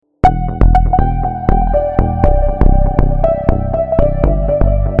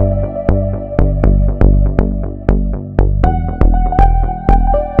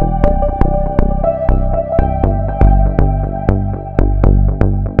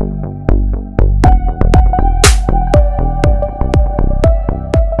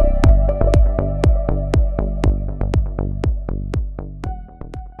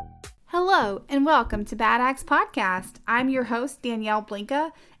and welcome to Bad Axe Podcast. I'm your host, Danielle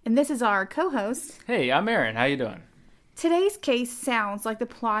Blinka, and this is our co-host. Hey, I'm Aaron. How you doing? Today's case sounds like the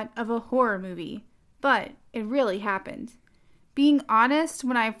plot of a horror movie, but it really happened. Being honest,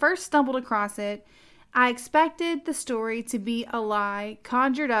 when I first stumbled across it, I expected the story to be a lie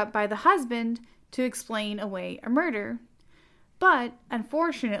conjured up by the husband to explain away a murder. But,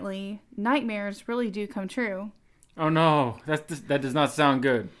 unfortunately, nightmares really do come true. Oh no, that does not sound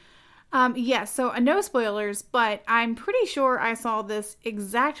good. Yes, so no spoilers, but I'm pretty sure I saw this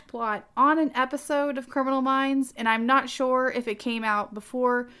exact plot on an episode of Criminal Minds, and I'm not sure if it came out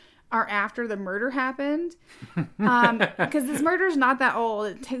before or after the murder happened. Because this murder is not that old.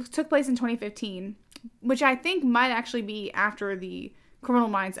 It took place in 2015, which I think might actually be after the Criminal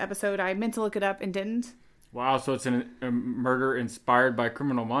Minds episode. I meant to look it up and didn't. Wow, so it's a murder inspired by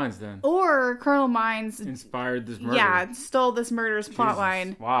Criminal Minds then. Or Criminal Minds inspired this murder. Yeah, stole this murder's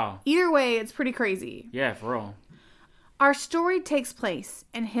plotline. Wow. Either way, it's pretty crazy. Yeah, for real. Our story takes place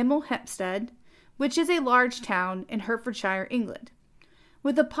in Hemel Hempstead, which is a large town in Hertfordshire, England.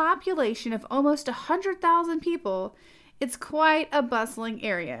 With a population of almost 100,000 people, it's quite a bustling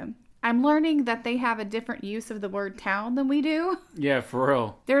area. I'm learning that they have a different use of the word town than we do. Yeah, for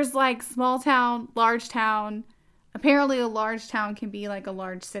real. There's like small town, large town. Apparently a large town can be like a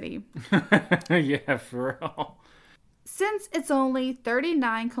large city. Yeah, for real. Since it's only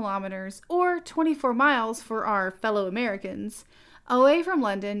 39 kilometers or 24 miles for our fellow Americans away from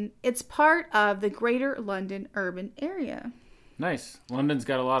London, it's part of the Greater London urban area. Nice. London's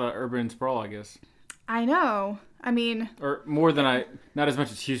got a lot of urban sprawl, I guess. I know. I mean... Or more than not as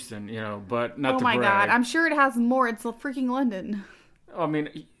much as Houston, but not to brag. Oh my God, I'm sure it has more. It's freaking London. I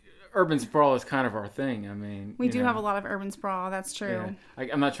mean, urban sprawl is kind of our thing. I mean... We do have a lot of urban sprawl, that's true. Yeah.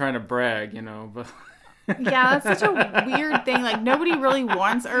 I'm not trying to brag, but... Yeah, that's such a weird thing. Like, nobody really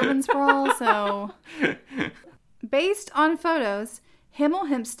wants urban sprawl, so... Based on photos, Hemel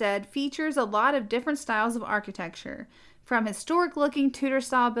Hempstead features a lot of different styles of architecture, from historic-looking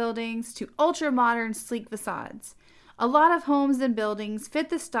Tudor-style buildings to ultra-modern, sleek facades. A lot of homes and buildings fit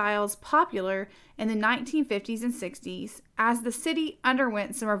the styles popular in the 1950s and 60s as the city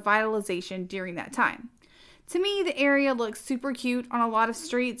underwent some revitalization during that time. To me, the area looks super cute on a lot of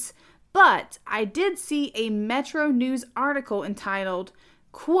streets, but I did see a Metro News article entitled,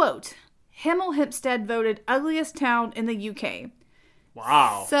 quote, Hemel Hempstead voted ugliest town in the UK.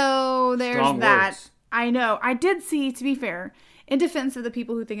 Wow. So there's Strong that. Words. I know. I did see, to be fair, in defense of the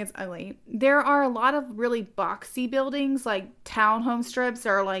people who think it's ugly, there are a lot of really boxy buildings, like townhome strips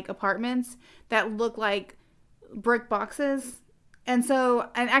or like apartments that look like brick boxes. And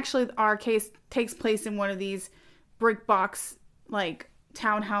actually our case takes place in one of these brick box, like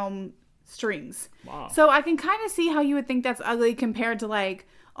townhome strings. Wow. So I can kind of see how you would think that's ugly compared to like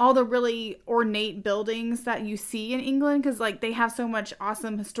all the really ornate buildings that you see in England, because like they have so much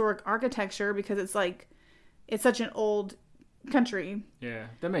awesome historic architecture because it's such an old country. Yeah,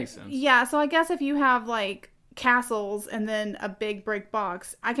 that makes sense. Yeah, so I guess if you have like castles and then a big brick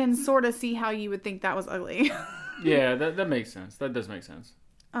box, I can sort of see how you would think that was ugly. Yeah, that makes sense. That does make sense.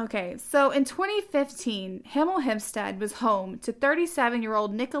 Okay, so in 2015, Hemel Hempstead was home to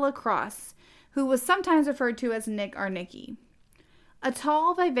 37-year-old Nicola Cross, who was sometimes referred to as Nick or Nikki. A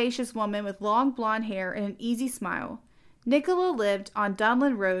tall, vivacious woman with long blonde hair and an easy smile, Nicola lived on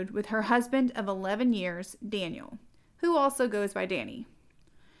Dunland Road with her husband of 11 years, Daniel, who also goes by Danny.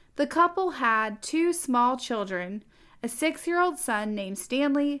 The couple had 2 small children, a 6-year-old son named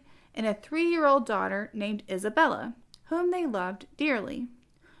Stanley and a 3-year-old daughter named Isabella, whom they loved dearly.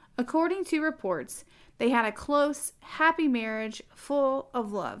 According to reports, they had a close, happy marriage full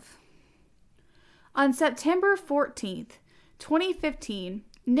of love. On September 14th, 2015,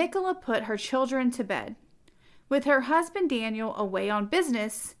 Nicola put her children to bed. With her husband Daniel away on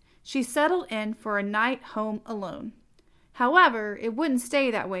business, she settled in for a night home alone. However, it wouldn't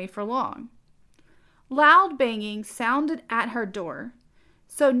stay that way for long. Loud banging sounded at her door,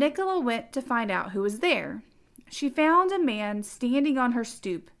 so Nicola went to find out who was there. She found a man standing on her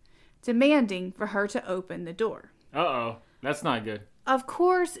stoop, demanding for her to open the door. Uh-oh, that's not good. Of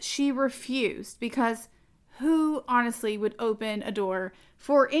course, she refused because who honestly would open a door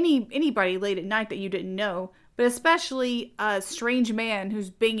for anybody late at night that you didn't know, but especially a strange man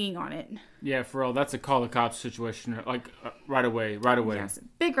who's banging on it? Yeah, for real, that's a call the cops situation, like right away. Yes,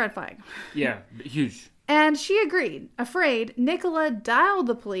 big red flag. Yeah, huge. And she agreed. Afraid, Nicola dialed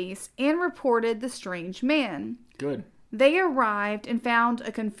the police and reported the strange man. Good. They arrived and found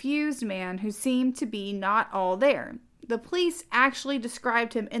a confused man who seemed to be not all there. The police actually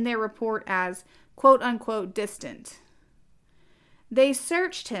described him in their report as quote-unquote distant. They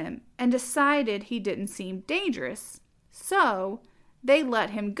searched him and decided he didn't seem dangerous. So they let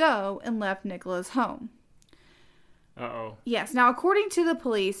him go and left Nicola's home. Uh-oh. Yes, now according to the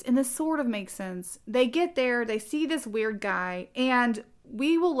police, and this sort of makes sense, they get there, they see this weird guy, and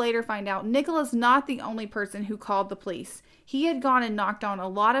we will later find out Nicola's not the only person who called the police. He had gone and knocked on a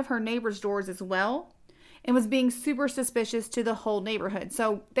lot of her neighbors' doors as well, and was being super suspicious to the whole neighborhood.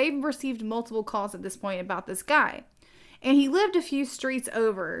 So they've received multiple calls at this point about this guy. And he lived a few streets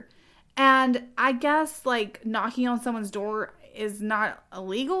over. And I guess, like, knocking on someone's door is not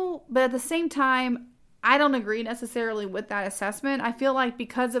illegal, but at the same time, I don't agree necessarily with that assessment. I feel like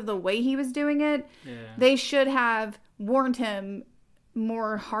because of the way he was doing it, they should have warned him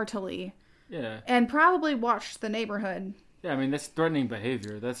more heartily. Yeah. And probably watched the neighborhood. Yeah, I mean, that's threatening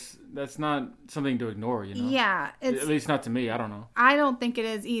behavior. That's not something to ignore, you know? Yeah. At least not to me. I don't know. I don't think it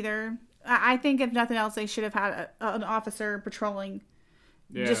is either. I think if nothing else, they should have had an officer patrolling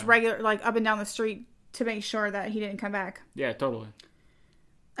just regular, like, up and down the street to make sure that he didn't come back. Yeah, totally.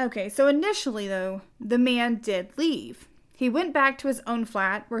 Okay, so initially, though, the man did leave. He went back to his own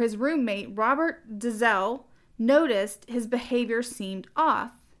flat where his roommate, Robert Dizelle, noticed his behavior seemed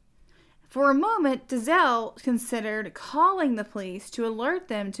off. For a moment, Dizelle considered calling the police to alert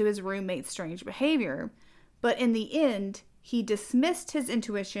them to his roommate's strange behavior, but in the end, he dismissed his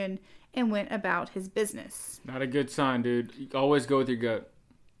intuition and went about his business. Not a good sign, dude. You always go with your gut.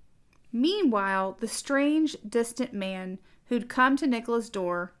 Meanwhile, the strange, distant man who'd come to Nicola's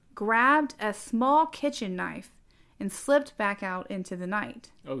door grabbed a small kitchen knife and slipped back out into the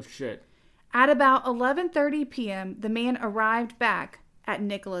night. Oh, shit. At about 11:30 p.m., the man arrived back at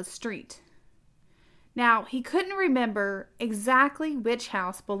Nicola's street. Now, he couldn't remember exactly which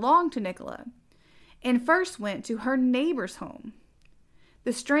house belonged to Nicola, and first went to her neighbor's home.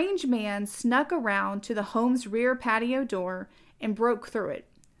 The strange man snuck around to the home's rear patio door and broke through it,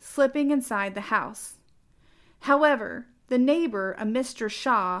 slipping inside the house. However, the neighbor, a Mr.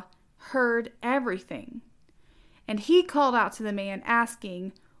 Shaw, heard everything, and he called out to the man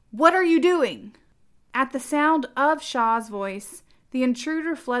asking, "What are you doing?" At the sound of Shaw's voice, the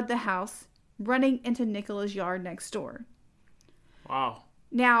intruder fled the house, running into Nicola's yard next door. Wow.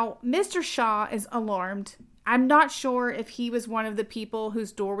 Now, Mr. Shaw is alarmed. I'm not sure if he was one of the people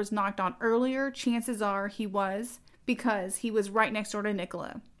whose door was knocked on earlier. Chances are he was, because he was right next door to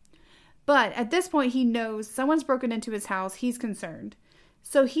Nicola. But at this point, he knows someone's broken into his house. He's concerned.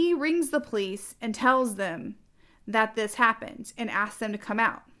 So he rings the police and tells them that this happened and asks them to come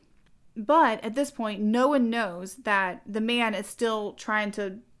out. But at this point, no one knows that the man is still trying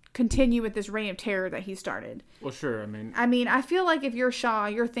to continue with this reign of terror that he started. Well, sure. I mean, I feel like if you're Shaw,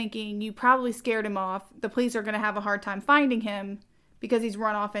 you're thinking you probably scared him off. The police are going to have a hard time finding him because he's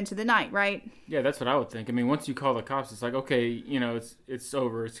run off into the night, right? Yeah, that's what I would think. I mean, once you call the cops, it's like, okay, you know, it's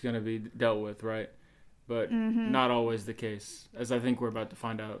over. It's going to be dealt with, right? But not always the case, as I think we're about to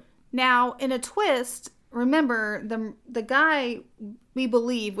find out. Now, in a twist, remember, the guy we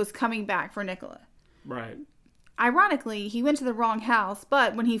believe was coming back for Nicola. Right. Ironically, he went to the wrong house,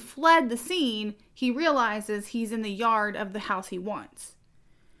 but when he fled the scene, he realizes he's in the yard of the house he wants.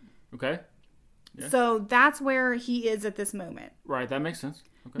 Okay. Yeah. So that's where he is at this moment. Right, that makes sense.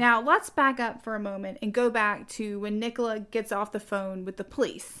 Okay. Now, let's back up for a moment and go back to when Nicola gets off the phone with the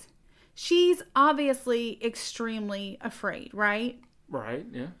police. She's obviously extremely afraid, right? Right,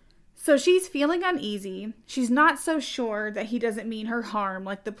 yeah. So she's feeling uneasy. She's not so sure that he doesn't mean her harm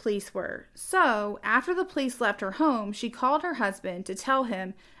like the police were. So, after the police left her home, she called her husband to tell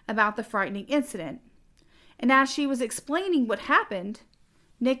him about the frightening incident. And as she was explaining what happened,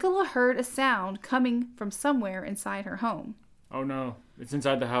 Nicola heard a sound coming from somewhere inside her home. Oh no, it's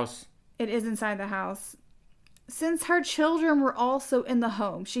inside the house. It is inside the house. Since her children were also in the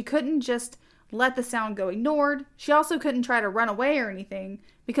home, she couldn't just let the sound go ignored. She also couldn't try to run away or anything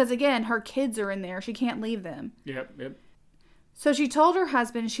because, again, her kids are in there. She can't leave them. Yep. So she told her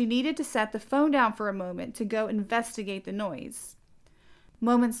husband she needed to set the phone down for a moment to go investigate the noise.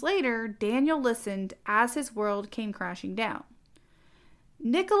 Moments later, Daniel listened as his world came crashing down.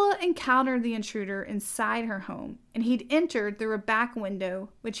 Nicola encountered the intruder inside her home, and he'd entered through a back window,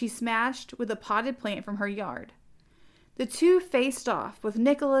 which he smashed with a potted plant from her yard. The two faced off, with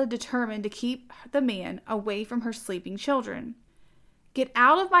Nicola determined to keep the man away from her sleeping children. "Get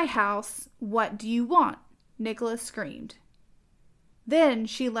out of my house! What do you want?" Nicola screamed. Then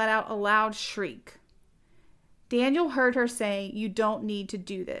she let out a loud shriek. Daniel heard her say, "You don't need to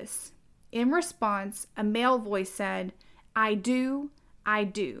do this." In response, a male voice said, "I do, I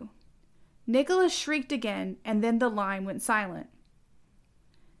do." Nicola shrieked again, and then the line went silent.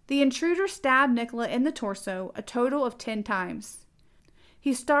 The intruder stabbed Nicola in the torso a total of 10 times.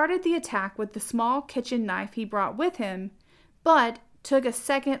 He started the attack with the small kitchen knife he brought with him, but took a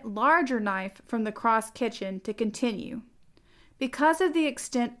second, larger knife from the Cross kitchen to continue. Because of the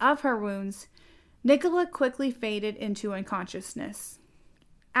extent of her wounds, Nicola quickly faded into unconsciousness.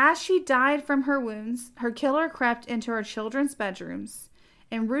 As she died from her wounds, her killer crept into her children's bedrooms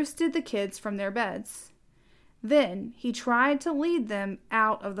and roosted the kids from their beds. Then he tried to lead them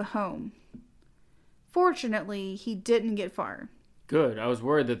out of the home. Fortunately, he didn't get far. Good. I was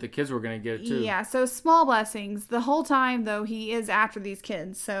worried that the kids were going to get it too. Yeah, so small blessings. The whole time, though, he is after these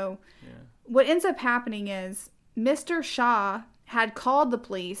kids. So what ends up happening is Mr. Shaw had called the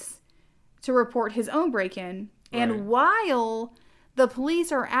police to report his own break-in. Right. And while the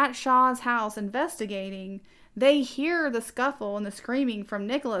police are at Shaw's house investigating, they hear the scuffle and the screaming from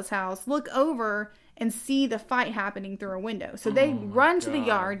Nicola's house, look over and see the fight happening through a window. So they run to the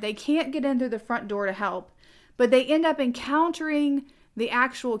yard. They can't get in through the front door to help. But they end up encountering the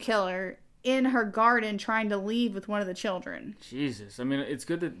actual killer in her garden trying to leave with one of the children. Jesus. I mean, it's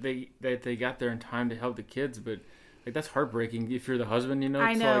good that they got there in time to help the kids, but like that's heartbreaking if you're the husband, you know?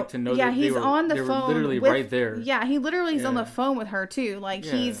 I know. To know that he's on the phone. Were literally right there. Yeah, he literally is on the phone with her too. Like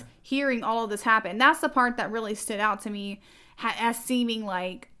he's hearing all of this happen. That's the part that really stood out to me as seeming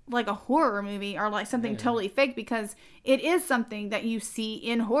like a horror movie or like something totally fake, because it is something that you see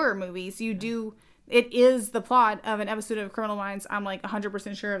in horror movies. It is the plot of an episode of Criminal Minds. I'm like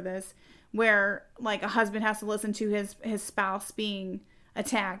 100% sure of this, where like a husband has to listen to his spouse being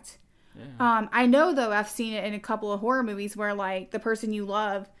attacked. Yeah. I know though, I've seen it in a couple of horror movies where like the person you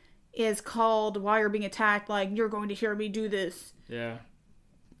love is called while you're being attacked, like, you're going to hear me do this. Yeah.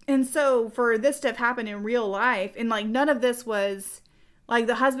 And so for this to have happened in real life, and like none of this was like,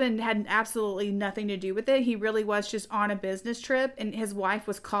 the husband had absolutely nothing to do with it. He really was just on a business trip, and his wife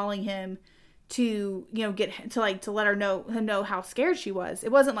was calling him to, you know, to let him know how scared she was.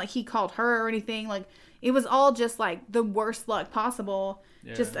 It wasn't like he called her or anything. Like, it was all just like the worst luck possible.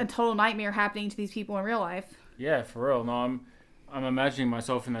 Yeah. Just a total nightmare happening to these people in real life. Yeah, for real. No, I'm imagining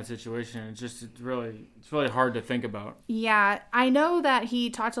myself in that situation. It's really hard to think about. Yeah, I know that he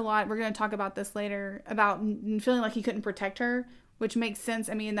talked a lot. We're going to talk about this later, about feeling like he couldn't protect her, which makes sense.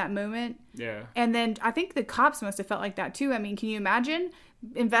 I mean, in that moment. Yeah. And then I think the cops must have felt like that too. I mean, can you imagine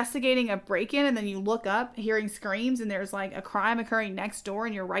investigating a break-in and then you look up, hearing screams, and there's like a crime occurring next door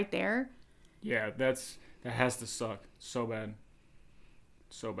and you're right there? Yeah, that has to suck so bad.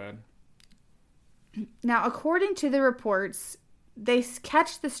 So bad. Now, according to the reports, they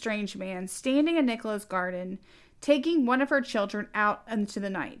catch the strange man standing in Nicola's garden, taking one of her children out into the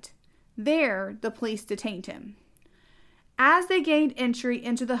night. There, the police detained him. As they gained entry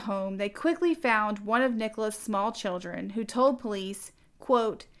into the home, they quickly found one of Nicola's small children, who told police,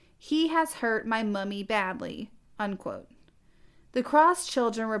 quote, "He has hurt my mummy badly," unquote. The Cross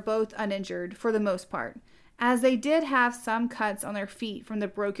children were both uninjured, for the most part, as they did have some cuts on their feet from the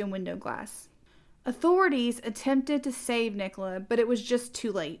broken window glass. Authorities attempted to save Nicola, but it was just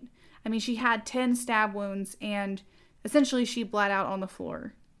too late. I mean, she had 10 stab wounds, and essentially she bled out on the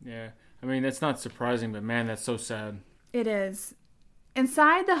floor. Yeah, I mean, that's not surprising, but man, that's so sad. It is.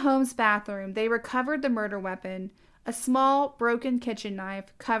 Inside the home's bathroom, they recovered the murder weapon, a small, broken kitchen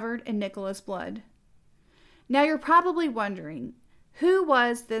knife covered in Nicola's blood. Now you're probably wondering, who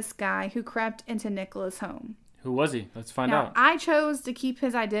was this guy who crept into Nicola's home? Who was he? Let's find out. I chose to keep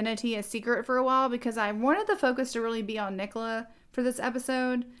his identity a secret for a while because I wanted the focus to really be on Nicola for this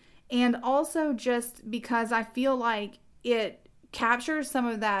episode, and also just because I feel like it captures some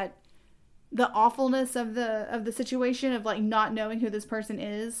of that, the awfulness of the situation of like not knowing who this person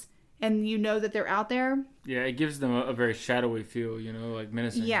is, and you know that they're out there. Yeah, it gives them a very shadowy feel, you know, like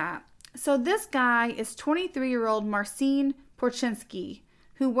menacing. Yeah. So this guy is 23-year-old Marcin Porczynski,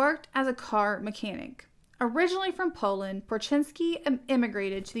 who worked as a car mechanic. Originally from Poland, Porczynski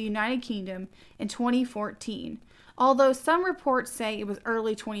immigrated to the United Kingdom in 2014, although some reports say it was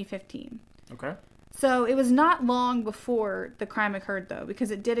early 2015. Okay. So it was not long before the crime occurred, though,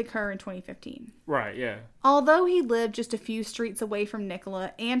 because it did occur in 2015. Right, yeah. Although he lived just a few streets away from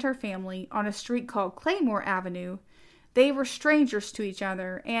Nicola and her family on a street called Claymore Avenue, they were strangers to each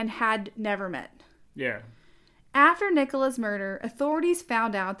other and had never met. Yeah. After Nicola's murder, authorities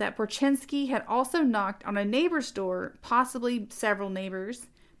found out that Porczynski had also knocked on a neighbor's door, possibly several neighbors,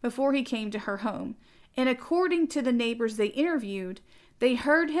 before he came to her home. And according to the neighbors they interviewed, they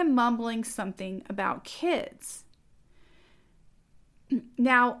heard him mumbling something about kids.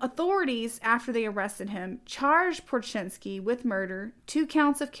 Now, authorities, after they arrested him, charged Porczynski with murder, 2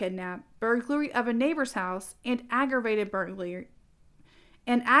 counts of kidnap, burglary of a neighbor's house, and aggravated burglary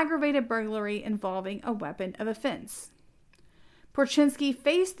involving a weapon of offense. Porchinski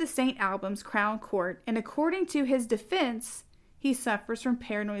faced the St. Albans Crown Court, and according to his defense, he suffers from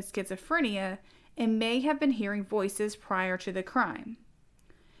paranoid schizophrenia and may have been hearing voices prior to the crime.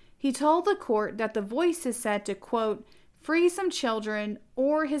 He told the court that the voices said to, quote, free some children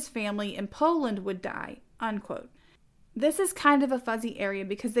or his family in Poland would die, unquote. This is kind of a fuzzy area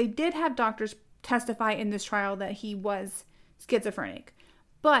because they did have doctors testify in this trial that he was schizophrenic.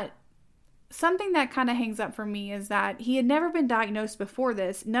 But something that kind of hangs up for me is that he had never been diagnosed before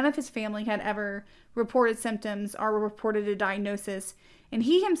this. None of his family had ever reported symptoms or reported a diagnosis, and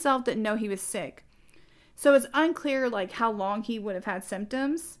he himself didn't know he was sick. So it's unclear like how long he would have had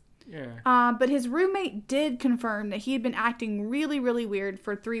symptoms. Yeah. But his roommate did confirm that he had been acting really, really weird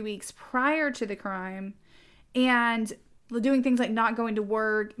for 3 weeks prior to the crime, and doing things like not going to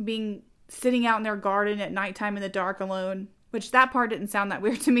work, sitting out in their garden at nighttime in the dark alone. Which that part didn't sound that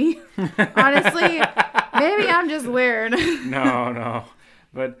weird to me. Honestly, maybe I'm just weird. No,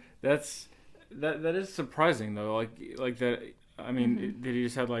 but that is surprising though. Like that. I mean, did he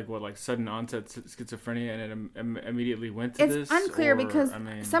just have like sudden onset schizophrenia and it immediately went to this? It's unclear because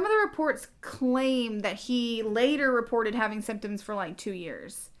some of the reports claim that he later reported having symptoms for like 2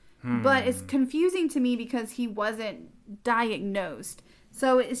 years. But it's confusing to me because he wasn't diagnosed.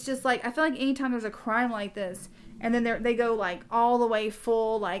 So it's just like, I feel like anytime there's a crime like this, and then they go like all the way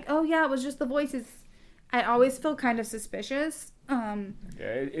full, like, oh yeah, it was just the voices, I always feel kind of suspicious. Yeah,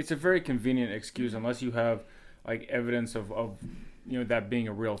 it's a very convenient excuse unless you have like evidence of that being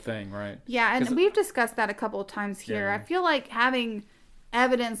a real thing, right? Yeah, and we've discussed that a couple of times here. Yeah. I feel like having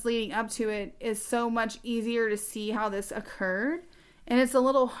evidence leading up to it is so much easier to see how this occurred. And it's a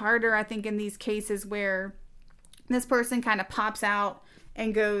little harder, I think, in these cases where this person kind of pops out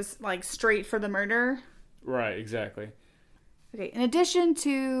and goes like straight for the murder. Right, exactly. Okay, in addition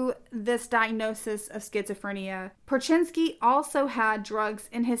to this diagnosis of schizophrenia, Porchinski also had drugs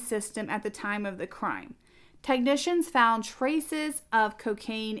in his system at the time of the crime. Technicians found traces of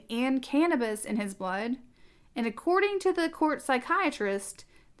cocaine and cannabis in his blood, and according to the court psychiatrist,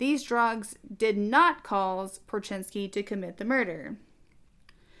 these drugs did not cause Porchinski to commit the murder.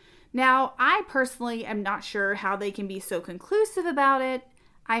 Now, I personally am not sure how they can be so conclusive about it.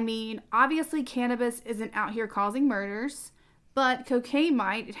 I mean, obviously cannabis isn't out here causing murders, but cocaine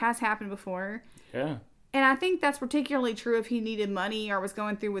might. It has happened before. Yeah. And I think that's particularly true if he needed money or was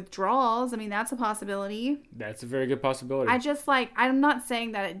going through withdrawals. I mean, that's a possibility. That's a very good possibility. I'm not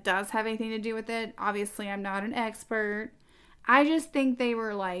saying that it does have anything to do with it. Obviously, I'm not an expert. I just think they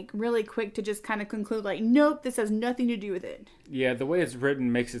were like really quick to just kind of conclude like, nope, this has nothing to do with it. Yeah, the way it's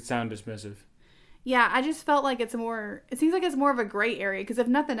written makes it sound dismissive. Yeah, I just felt like it seems like it's more of a gray area because if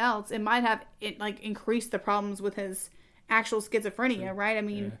nothing else, it might have increased the problems with his actual schizophrenia, right? I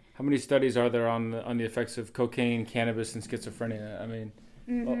mean, how many studies are there on the effects of cocaine, cannabis, and schizophrenia? I mean,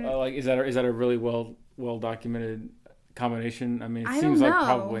 is that a really well documented combination? I mean, it seems like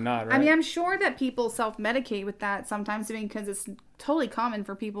probably not, right? I mean, I'm sure that people self-medicate with that sometimes, because it's totally common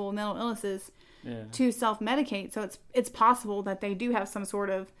for people with mental illnesses to self-medicate. So it's possible that they do have some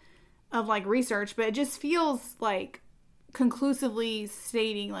sort of like research, but it just feels like conclusively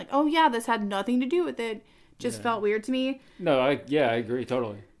stating like, oh yeah, this had nothing to do with it. Just felt weird to me. No, I agree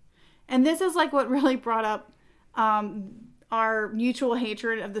totally. And this is like what really brought up our mutual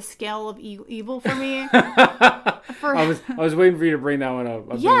hatred of the scale of evil for me. I was waiting for you to bring that one up.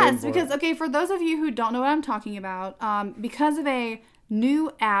 Yes, because for those of you who don't know what I'm talking about, because of a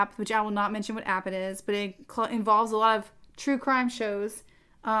new app, which I will not mention what app it is, but it involves a lot of true crime shows,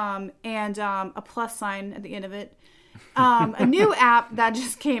 and a plus sign at the end of it. A new app that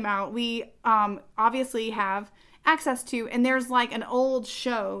just came out, we obviously have access to, and there's like an old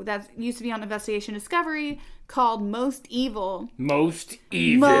show that used to be on Investigation Discovery called Most Evil, and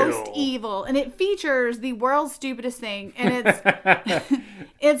it features the world's stupidest thing, and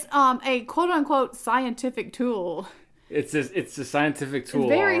it's a quote-unquote scientific tool. It's a scientific tool, a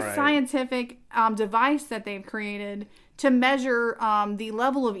very scientific device that they've created to measure the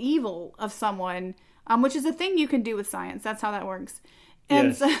level of evil of someone, which is a thing you can do with science. That's how that works.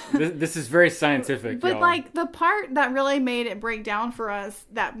 And yes, so, this is very scientific. But y'all. Like the part that really made it break down for us,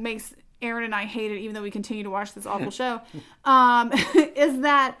 that makes Aaron and I hate it, even though we continue to watch this awful show, is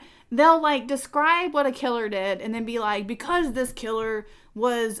that they'll like describe what a killer did and then be like, because this killer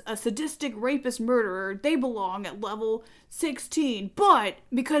was a sadistic rapist murderer, they belong at level 16. But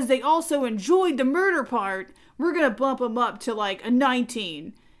because they also enjoyed the murder part, we're gonna bump them up to like a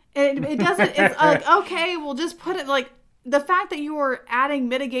 19. It doesn't. It's like, okay, we'll just put it like. The fact that you are adding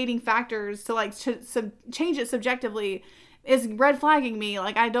mitigating factors to like change it subjectively is red flagging me.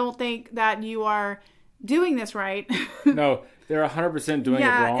 Like, I don't think that you are doing this right. No, they're 100% doing it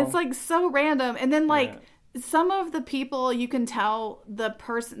wrong. Yeah, it's like so random. And then like some of the people, you can tell the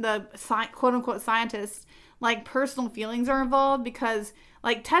quote unquote scientists, like personal feelings are involved because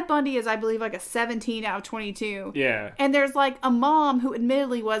like Ted Bundy is, I believe, like a 17 out of 22. Yeah. And there's like a mom who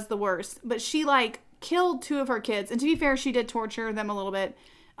admittedly was the worst, but she like killed 2 of her kids. And to be fair, she did torture them a little bit.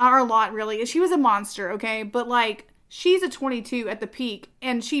 Or a lot, really. She was a monster, okay? But like, she's a 22 at the peak,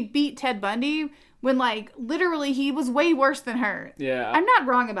 and she beat Ted Bundy when, like, literally he was way worse than her. Yeah. I'm not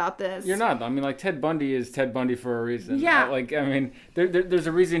wrong about this. You're not. I mean, like, Ted Bundy is Ted Bundy for a reason. Yeah. I mean, there's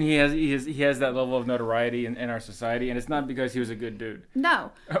a reason he has that level of notoriety in our society, and it's not because he was a good dude.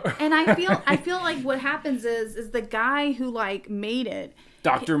 No. And I feel like what happens is the guy who, like, made it.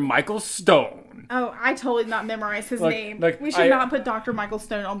 Dr. Michael Stone. Oh, I totally did not memorize his name. Like, we should not put Dr. Michael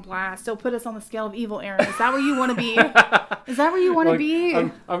Stone on blast. He'll put us on the scale of evil, Aaron. Is that where you want to be? Is that where you want to be?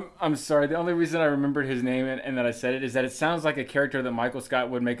 I'm sorry. The only reason I remembered his name and that I said it is that it sounds like a character that Michael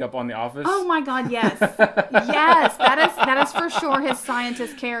Scott would make up on The Office. Oh my God, yes. Yes, that is for sure his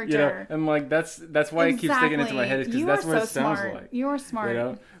scientist character. You know, and like that's why it keeps sticking into my head, is because that's what it sounds like. You are smart. You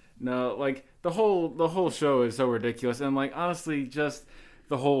know? No, like the whole show is so ridiculous, and like honestly, just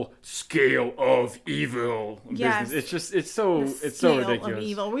the whole scale of evil business. It's so ridiculous. Of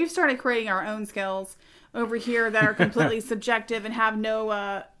evil. We've started creating our own scales over here that are completely subjective and have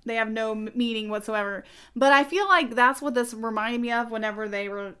no meaning whatsoever. But I feel like that's what this reminded me of whenever they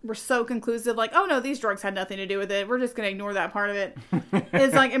were so conclusive, like, oh no, these drugs had nothing to do with it. We're just going to ignore that part of it.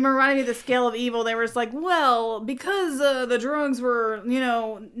 It's like, it reminded me of the scale of evil. They were just like, well, because the drugs were,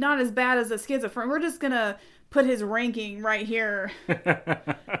 not as bad as the schizophrenia, we're just going to put his ranking right here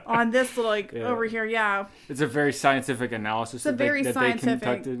on this, like, over here. Yeah. It's a very scientific analysis. It's very scientific. They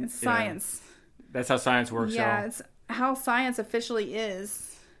conducted. It's science. That's how science works. Yeah, it's how science officially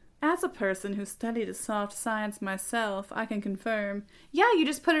is. As a person who studied a soft science myself, I can confirm. Yeah, you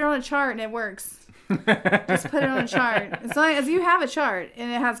just put it on a chart and it works. Just put it on a chart. As long as you have a chart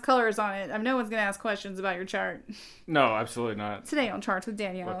and it has colors on it, no one's going to ask questions about your chart. No, absolutely not. Today on Charts with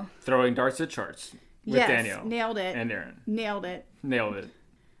Danielle. What? Throwing darts at charts with Danielle. Nailed it. And Aaron. Nailed it.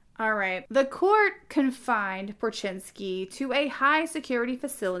 All right. The court confined Porchinsky to a high-security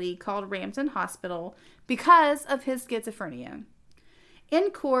facility called Ramsden Hospital because of his schizophrenia.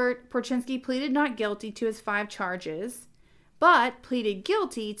 In court, Porchinsky pleaded not guilty to his 5 charges, but pleaded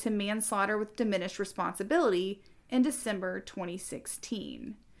guilty to manslaughter with diminished responsibility in December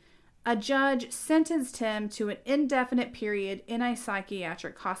 2016. A judge sentenced him to an indefinite period in a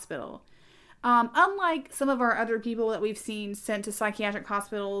psychiatric hospital. Unlike some of our other people that we've seen sent to psychiatric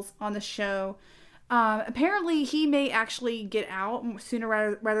hospitals on the show, apparently he may actually get out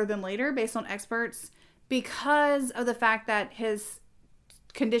sooner rather than later, based on experts, because of the fact that his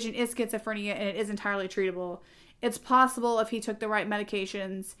condition is schizophrenia and it is entirely treatable. It's possible if he took the right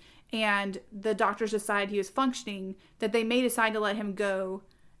medications and the doctors decide he was functioning, that they may decide to let him go,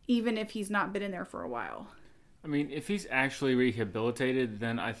 even if he's not been in there for a while. I mean, if he's actually rehabilitated,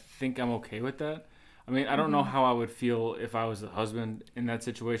 then I think I'm okay with that. I mean, I don't know how I would feel if I was the husband in that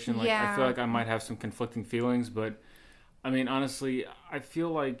situation. Like, I feel like I might have some conflicting feelings, but I mean, honestly, I feel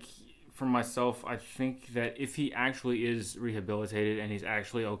like for myself, I think that if he actually is rehabilitated and he's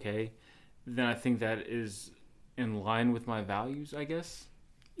actually okay, then I think that is in line with my values, I guess.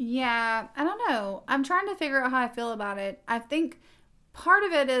 Yeah, I don't know. I'm trying to figure out how I feel about it. I think part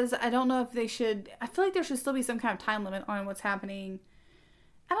of it is, I don't know if they should, I feel like there should still be some kind of time limit on what's happening.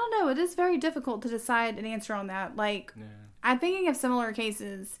 I don't know. It is very difficult to decide an answer on that. Like, I'm thinking of similar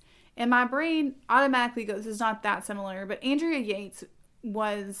cases, and my brain automatically goes, it's not that similar, but Andrea Yates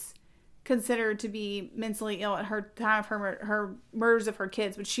was considered to be mentally ill at her time of her murders of her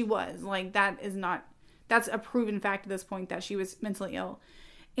kids, but she was. Like, that's a proven fact at this point, that she was mentally ill.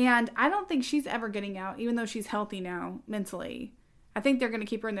 And I don't think she's ever getting out, even though she's healthy now, mentally. I think they're going to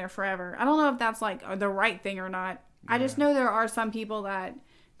keep her in there forever. I don't know if that's, like, the right thing or not. Yeah. I just know there are some people that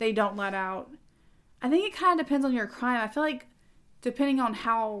they don't let out. I think it kind of depends on your crime. I feel like depending on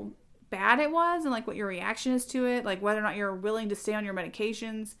how bad it was and, like, what your reaction is to it, like, whether or not you're willing to stay on your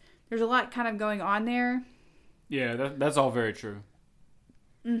medications, there's a lot kind of going on there. Yeah, that's all very true.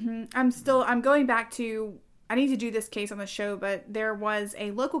 Mm-hmm. I'm going back to, I need to do this case on the show, but there was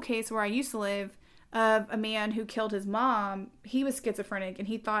a local case where I used to live of a man who killed his mom. He was schizophrenic,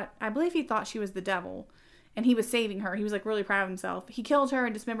 and I believe he thought she was the devil, and he was saving her. He was, like, really proud of himself. He killed her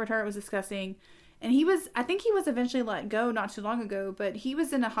and dismembered her. It was disgusting. And I think he was eventually let go not too long ago, but he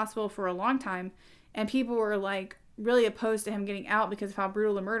was in a hospital for a long time, and people were, like, really opposed to him getting out because of how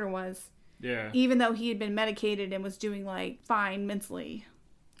brutal the murder was. Yeah. Even though he had been medicated and was doing, like, fine mentally.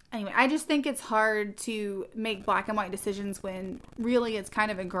 Anyway, I just think it's hard to make black and white decisions when really it's kind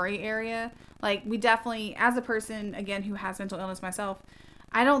of a gray area. Like, we definitely, as a person, again, who has mental illness myself,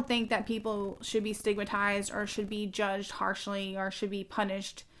 I don't think that people should be stigmatized or should be judged harshly or should be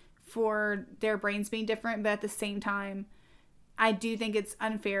punished for their brains being different. But at the same time, I do think it's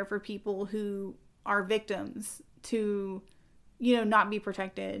unfair for people who are victims to, not be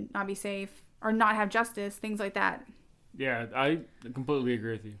protected, not be safe, or not have justice, things like that. Yeah, I completely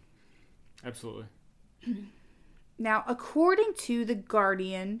agree with you. Absolutely. Now, according to The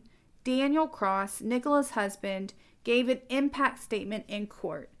Guardian, Daniel Cross, Nicola's husband, gave an impact statement in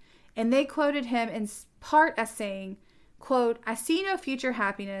court. And they quoted him in part as saying, quote, "I see no future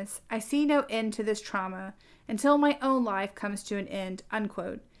happiness. I see no end to this trauma until my own life comes to an end,"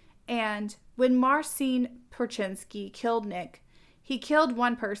 unquote. And when Marcin Porczynski killed Nick, he killed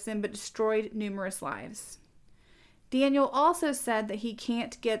one person but destroyed numerous lives. Daniel also said that he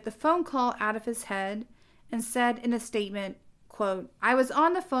can't get the phone call out of his head and said in a statement, quote, "I was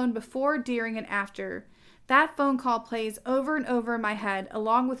on the phone before, during, and after. That phone call plays over and over in my head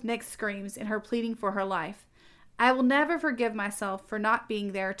along with Nick's screams and her pleading for her life. I will never forgive myself for not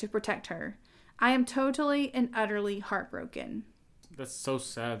being there to protect her. I am totally and utterly heartbroken." That's so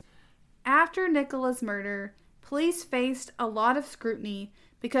sad. After Nicola's murder, police faced a lot of scrutiny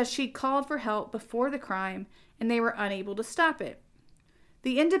because she called for help before the crime and they were unable to stop it.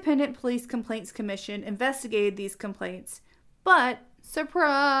 The Independent Police Complaints Commission investigated these complaints, but,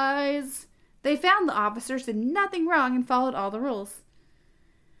 surprise, they found the officers did nothing wrong and followed all the rules.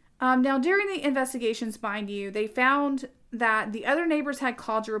 Now, during the investigations, mind you, they found that the other neighbors had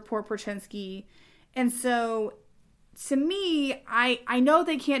called to report Porczynski, and so, to me, I know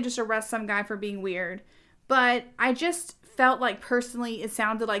they can't just arrest some guy for being weird, but I just felt like, personally, it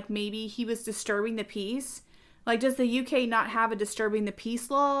sounded like maybe he was disturbing the peace. Like, does the UK not have a disturbing the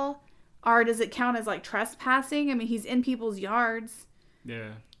peace law? Or does it count as, like, trespassing? I mean, he's in people's yards.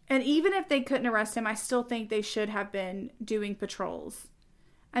 Yeah. And even if they couldn't arrest him, I still think they should have been doing patrols.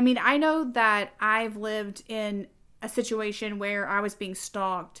 I mean, I know that I've lived in a situation where I was being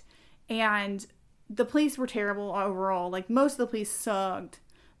stalked, and the police were terrible overall. Like, most of the police sucked.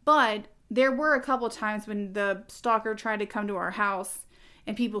 But there were a couple of times when the stalker tried to come to our house,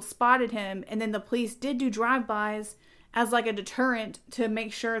 and people spotted him, and then the police did do drive-bys as like a deterrent to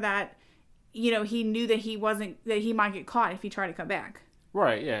make sure that, he knew that he might get caught if he tried to come back.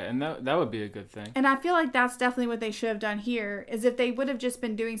 Right, yeah, and that would be a good thing. And I feel like that's definitely what they should have done here, is if they would have just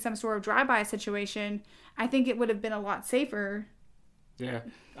been doing some sort of drive-by situation, I think it would have been a lot safer. Yeah,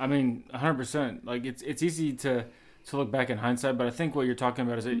 I mean, 100%. Like, it's easy to look back in hindsight, but I think what you're talking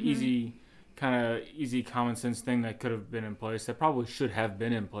about is an easy common sense thing that could have been in place, that probably should have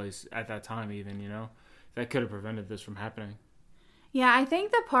been in place at that time even, that could have prevented this from happening. Yeah, I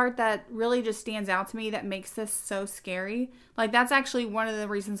think the part that really just stands out to me that makes this so scary, like, that's actually one of the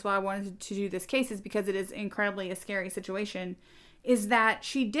reasons why I wanted to do this case, is because it is incredibly a scary situation, is that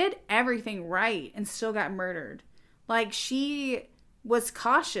she did everything right and still got murdered. Like, she was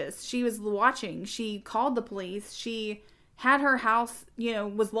cautious. She was watching. She called the police. She had her house,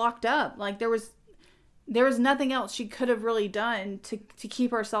 was locked up. Like, there was nothing else she could have really done to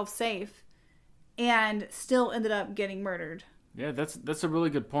keep herself safe, and still ended up getting murdered. Yeah, that's a really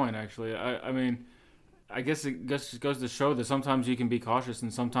good point, actually. I mean, I guess it just goes to show that sometimes you can be cautious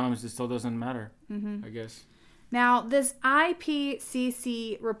and sometimes it still doesn't matter, I guess. Now, this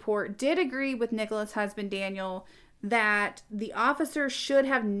IPCC report did agree with Nicola's husband, Daniel, that the officers should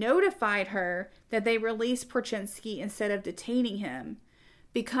have notified her that they released Porczynski instead of detaining him,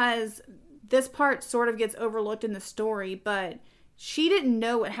 because this part sort of gets overlooked in the story, but she didn't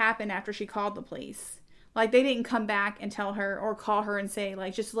know what happened after she called the police. Like, they didn't come back and tell her or call her and say,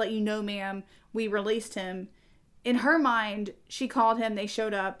 like, just to let you know, ma'am, we released him. In her mind, she called him, they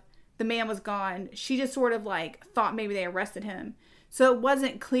showed up, the man was gone. She just sort of, like, thought maybe they arrested him. So it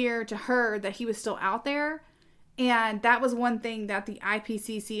wasn't clear to her that he was still out there. And that was one thing that the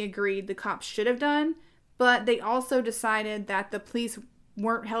IPCC agreed the cops should have done. But they also decided that the police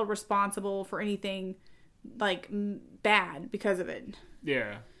weren't held responsible for anything, like, bad because of it.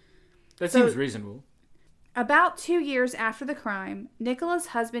 Yeah. That seems reasonable. About 2 years after the crime, Nicola's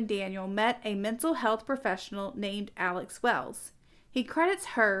husband Daniel met a mental health professional named Alex Wells. He credits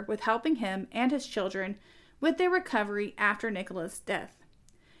her with helping him and his children with their recovery after Nicola's death.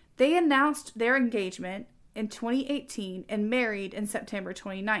 They announced their engagement in 2018 and married in September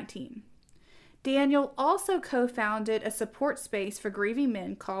 2019. Daniel also co-founded a support space for grieving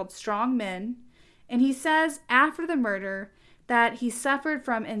men called Strong Men, and he says after the murder that he suffered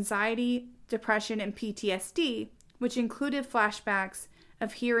from anxiety, depression, and PTSD, which included flashbacks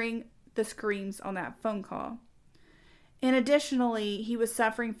of hearing the screams on that phone call. And additionally, he was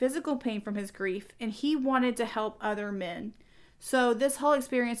suffering physical pain from his grief, and he wanted to help other men. So this whole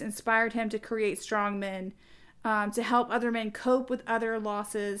experience inspired him to create Strong Men, to help other men cope with other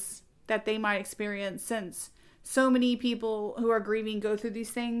losses that they might experience, since so many people who are grieving go through these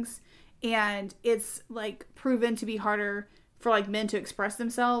things, and it's like proven to be harder for like men to express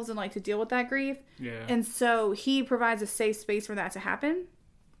themselves and like to deal with that grief. Yeah. And so he provides a safe space for that to happen.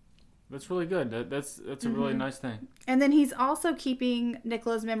 That's really good. That's a really nice thing. And then he's also keeping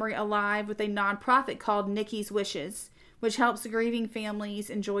Nicola's memory alive with a nonprofit called Nikki's Wishes, which helps grieving families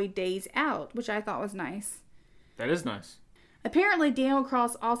enjoy days out, which I thought was nice. That is nice. Apparently, Daniel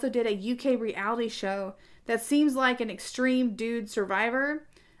Cross also did a UK reality show that seems like an extreme dude survivor.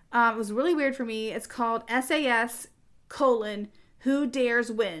 It was really weird for me. It's called SAS: Who Dares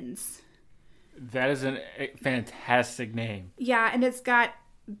Wins. That is a fantastic name. Yeah, and it's got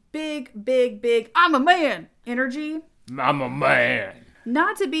big I'm a man energy. I'm a man.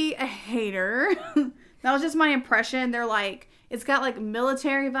 Not to be a hater. That was just my impression. They're like, it's got like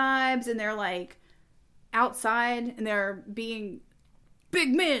military vibes, and they're like outside, and they're being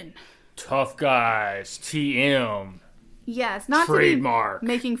big men. Tough guys. TM. Yes, not trademark. To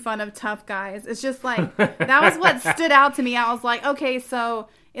be making fun of tough guys. It's just like, that was what stood out to me. I was like, okay, so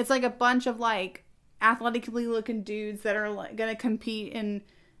it's like a bunch of like athletically looking dudes that are like gonna compete in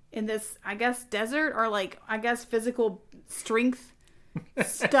this, I guess, desert, or like, I guess, physical strength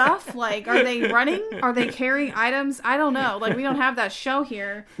stuff. Like, are they running? Are they carrying items? I don't know. Like, we don't have that show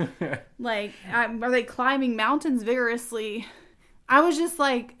here. Like, are they climbing mountains vigorously? I was just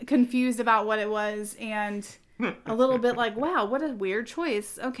like confused about what it was, and a little bit like, wow, what a weird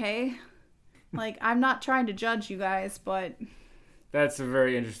choice. Okay. Like, I'm not trying to judge you guys, but that's a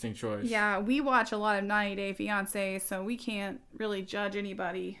very interesting choice. Yeah, we watch a lot of 90 Day Fiance, so we can't really judge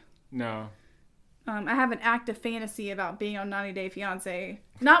anybody. No. I have an active fantasy about being on 90 Day Fiance.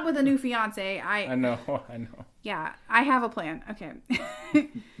 Not with a new fiance. I know. Yeah, I have a plan. Okay.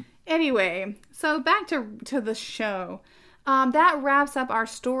 Anyway, so back to the show. That wraps up our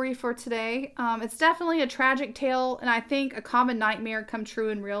story for today. It's definitely a tragic tale, and I think a common nightmare come true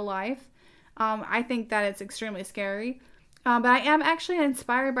in real life. I think that it's extremely scary. But I am actually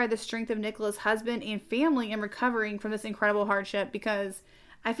inspired by the strength of Nicola's husband and family in recovering from this incredible hardship, because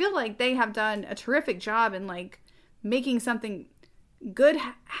I feel like they have done a terrific job in like making something good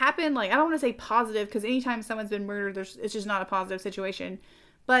happen. Like, I don't want to say positive, because anytime someone's been murdered, it's just not a positive situation.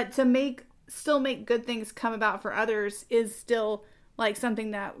 But to still make good things come about for others is still like something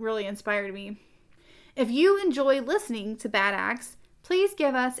that really inspired me. If you enjoy listening to Bad Acts, please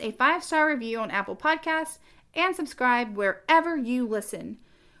give us a 5-star review on Apple Podcasts and subscribe wherever you listen.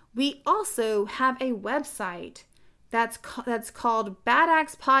 We also have a website that's called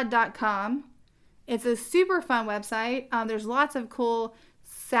badactspod.com. It's a super fun website. There's lots of cool,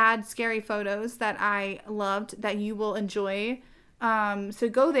 sad, scary photos that I loved that you will enjoy. So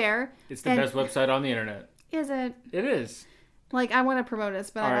go there. It's the best website on the internet. Is it? It is. Like, I want to promote us,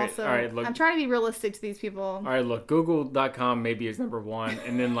 but I'm trying to be realistic to these people. All right, look, google.com maybe is number 1,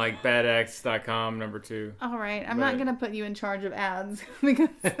 and then like badacts.com number 2. All right, I'm not going to put you in charge of ads, because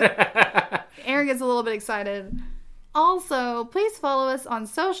Aaron gets a little bit excited. Also, please follow us on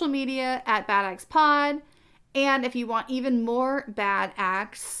social media at Bad Acts Pod. And if you want even more Bad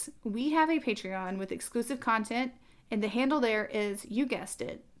Acts, we have a Patreon with exclusive content, and the handle there is, you guessed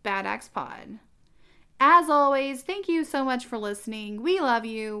it, Bad Acts Pod. As always, thank you so much for listening. We love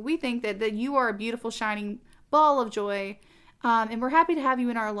you. We think that you are a beautiful, shining ball of joy. And we're happy to have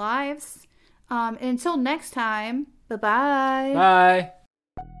you in our lives. And until next time, bye-bye. Bye.